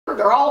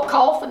They're all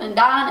coughing and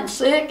dying and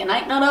sick, and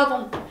ain't none of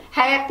them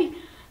happy,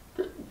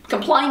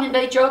 complaining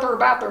to each other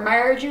about their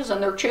marriages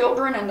and their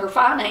children and their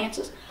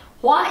finances.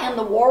 Why in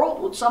the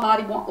world would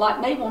somebody like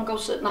me want to go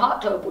sit in the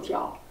hot tub with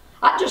y'all?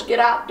 I'd just get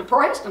out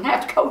depressed and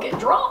have to go get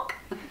drunk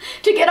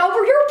to get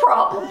over your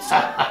problems.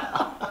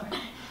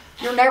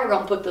 You're never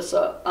going to put this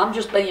up. I'm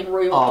just being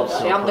real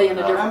today. I'm being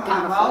a different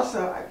kind of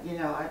also, you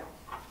know,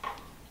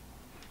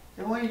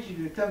 they wanted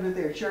you to come to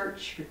their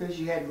church because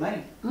you had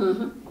money.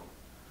 Mm-hmm.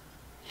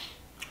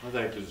 I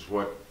think this is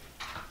what...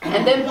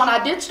 And then when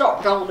I did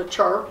start going to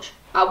church,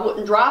 I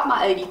wouldn't drive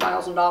my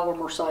 $80,000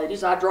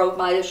 Mercedes. I drove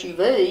my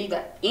SUV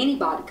that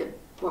anybody could,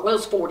 well, it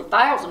was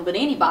 $40,000, but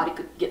anybody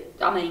could get.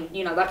 I mean,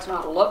 you know, that's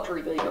not a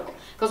luxury vehicle.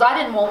 Because I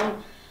didn't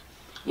want,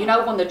 you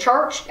know, when the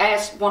church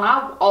asked, when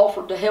I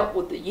offered to help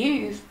with the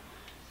youth,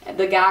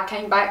 the guy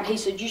came back and he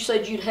said, "You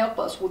said you'd help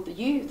us with the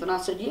youth." And I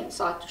said, "Yes,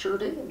 I sure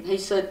did." And he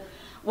said,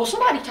 "Well,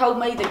 somebody told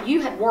me that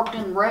you had worked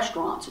in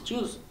restaurants, that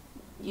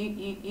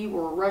you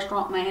were a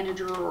restaurant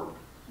manager or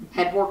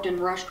had worked in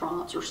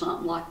restaurants or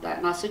something like that."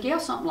 And I said, "Yeah,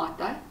 something like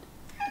that."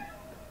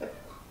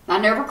 I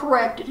never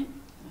corrected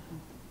him.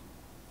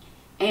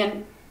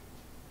 And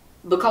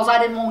because I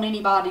didn't want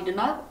anybody to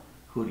know.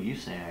 Who do you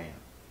say I am?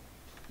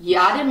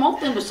 Yeah, I didn't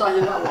want them to say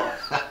who I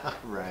was.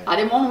 Right. I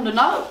didn't want them to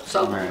know.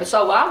 So, right.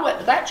 So I went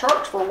to that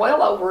church for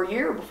well over a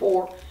year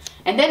before.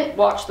 And then,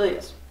 watch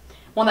this.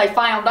 When they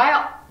found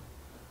out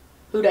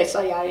who they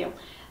say I am,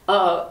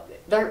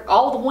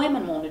 all the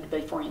women wanted to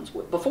be friends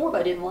with. Before,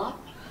 they didn't like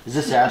me. Is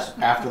this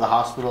after the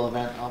hospital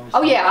event, obviously?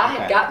 Oh yeah, I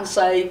had gotten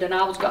saved and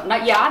I was going.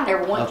 Yeah, I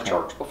never went to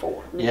church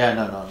before. Yeah,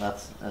 no,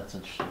 that's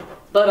interesting.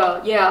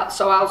 But yeah,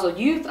 so I was a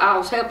youth. I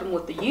was helping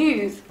with the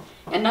youth,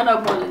 and none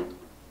of them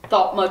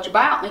thought much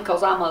about me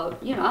because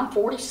I'm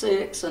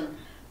 46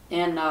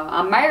 and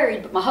I'm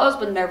married, but my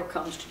husband never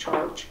comes to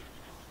church.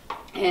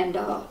 And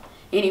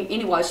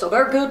anyway, so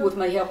they're good with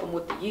me helping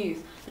with the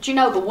youth. But you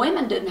know, the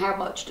women didn't have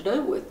much to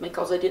do with me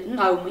because they didn't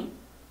know me.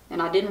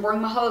 And I didn't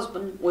bring my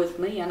husband with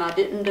me, and I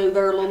didn't do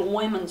their little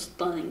women's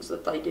things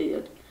that they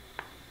did.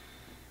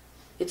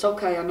 It's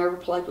okay, I never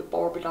played with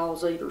Barbie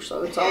dolls either,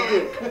 so it's all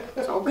good.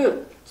 It's all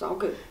good. It's all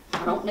good.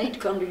 I don't need to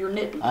come to your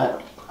knitting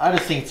party. I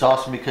just think it's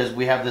awesome because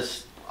we have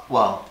this,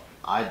 well,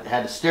 I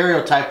had a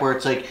stereotype where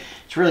it's like,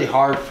 it's really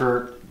hard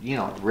for, you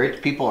know,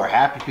 rich people or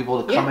happy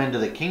people to come into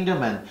the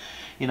kingdom, and,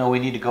 you know, we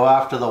need to go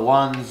after the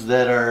ones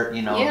that are,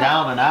 you know,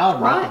 down and out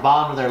and at the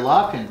bottom of their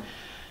luck. And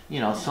you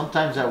know,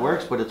 sometimes that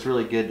works, but it's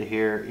really good to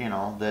hear, you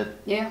know, that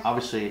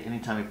obviously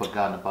anytime you put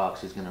God in a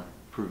box, he's going to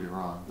prove you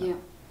wrong. Yeah.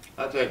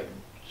 I think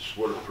it's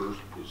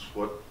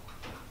what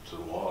the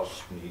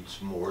lost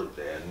needs more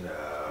than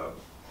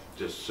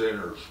the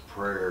sinner's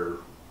prayer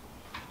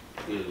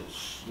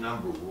is,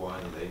 number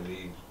one, they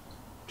need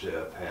to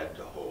have had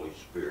the Holy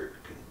Spirit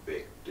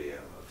convict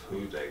them of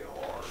who they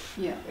are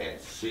and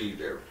see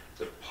the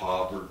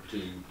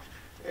poverty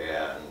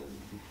and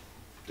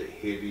the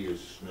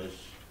hideousness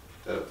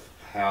of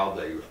how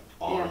they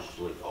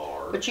honestly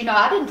are. But you know,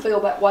 I didn't feel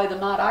that way the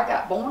night I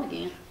got born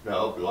again.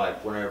 No, but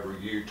like whenever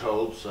you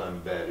told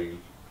somebody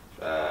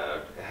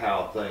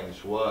how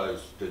things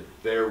was, that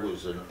there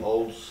was an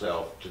old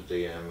self to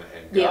them,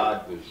 and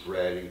God was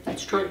ready to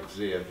give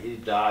them. He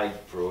died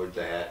for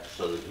that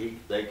so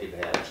that they could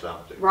have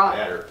something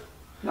better.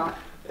 Right.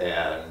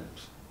 And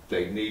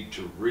they need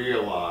to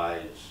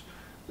realize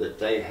that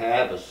they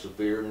have a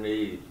severe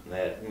need, and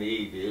that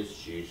need is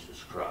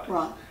Jesus Christ.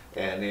 Right.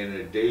 And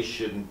in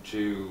addition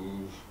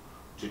to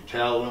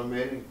tell them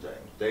anything,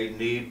 they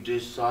need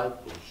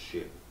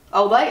discipleship.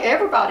 Oh,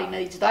 everybody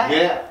needs that.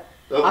 Yeah.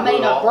 I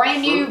mean, a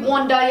brand new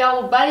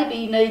one-day-old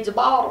baby needs a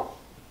bottle.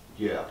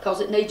 Yeah.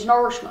 Because it needs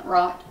nourishment,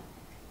 right?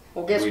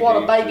 Well, guess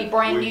what? A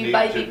brand new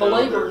baby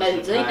believer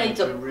needs. He needs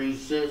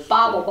a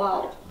Bible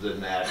bottle. The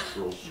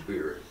natural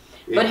spirit.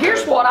 But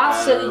here's what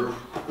I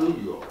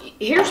see.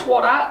 Here's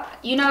what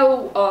you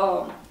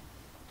know,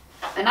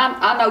 and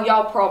I know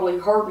y'all probably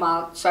heard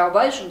my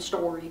salvation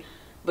story,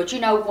 but you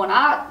know, when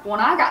I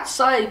got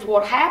saved,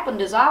 what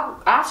happened is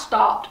I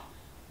stopped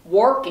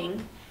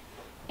working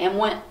and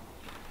went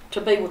to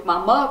be with my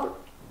mother,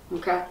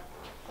 okay?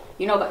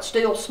 You know, that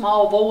still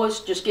small voice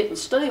just getting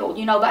still.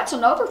 You know, that's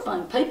another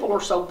thing. People are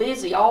so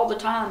busy all the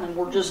time, and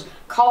we're just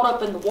caught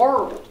up in the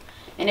world.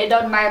 And it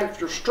doesn't matter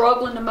if you're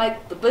struggling to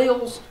make the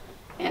bills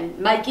and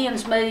make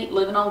ends meet,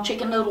 living on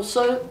chicken noodle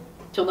soup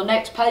till the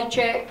next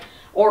paycheck,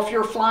 or if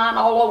you're flying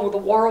all over the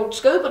world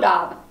scuba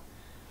diving.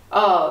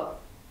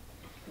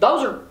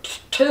 Those are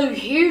two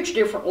huge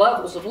different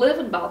levels of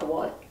living, by the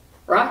way,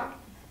 right?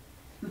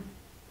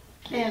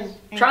 And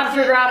trying to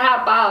figure out how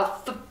to buy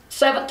a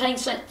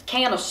 17-cent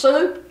can of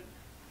soup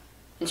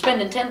and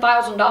spending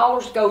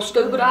 $10,000 to go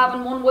scuba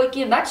diving one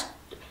weekend, that's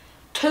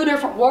two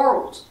different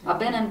worlds. I've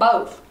been in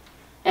both.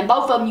 And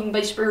both of them you can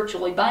be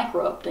spiritually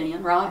bankrupt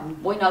in, right?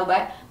 We know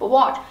that. But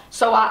watch.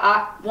 So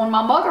when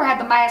my mother had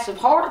the massive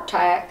heart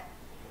attack,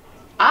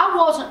 I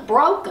wasn't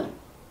broken.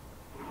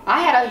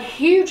 I had a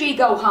huge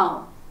ego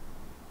home.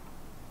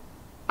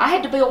 I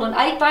had to build an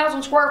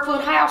 8,000 square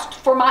foot house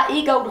for my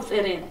ego to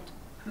fit in it.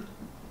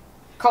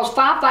 Because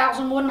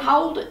 5,000 wouldn't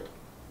hold it.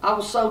 I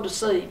was so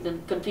deceived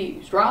and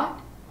confused, right?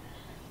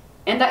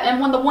 And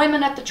when the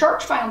women at the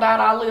church found out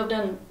I lived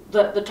in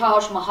the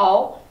Taj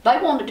Mahal, they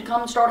wanted to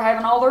come and start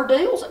having all their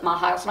deals at my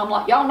house. And I'm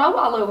like, y'all know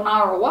I live an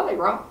hour away,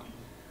 right?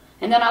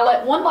 And then I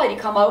let one lady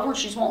come over and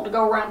she's wanting to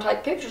go around and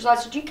take pictures. I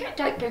said, you can't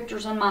take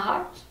pictures in my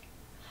house.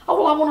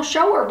 Oh, well, I want to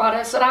show everybody.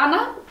 I said, I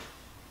know.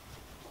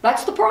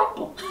 That's the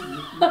problem.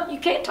 You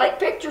can't take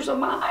pictures of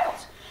my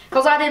house.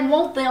 Because I didn't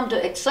want them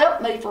to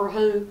accept me for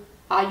who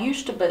I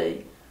used to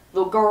be,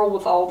 the girl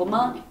with all the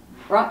money,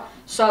 right?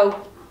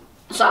 So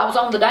I was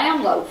on the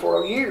down low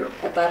for a year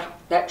at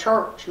that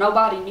church.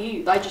 Nobody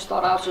knew. They just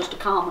thought I was just a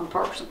common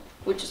person,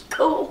 which is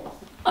cool.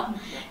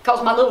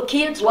 Because my little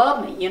kids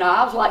love me. You know,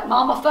 I was like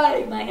Mama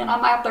Faye, man.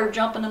 I'm out there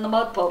jumping in the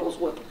mud puddles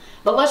with them.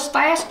 But let's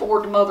fast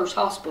forward to Mother's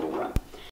hospital room.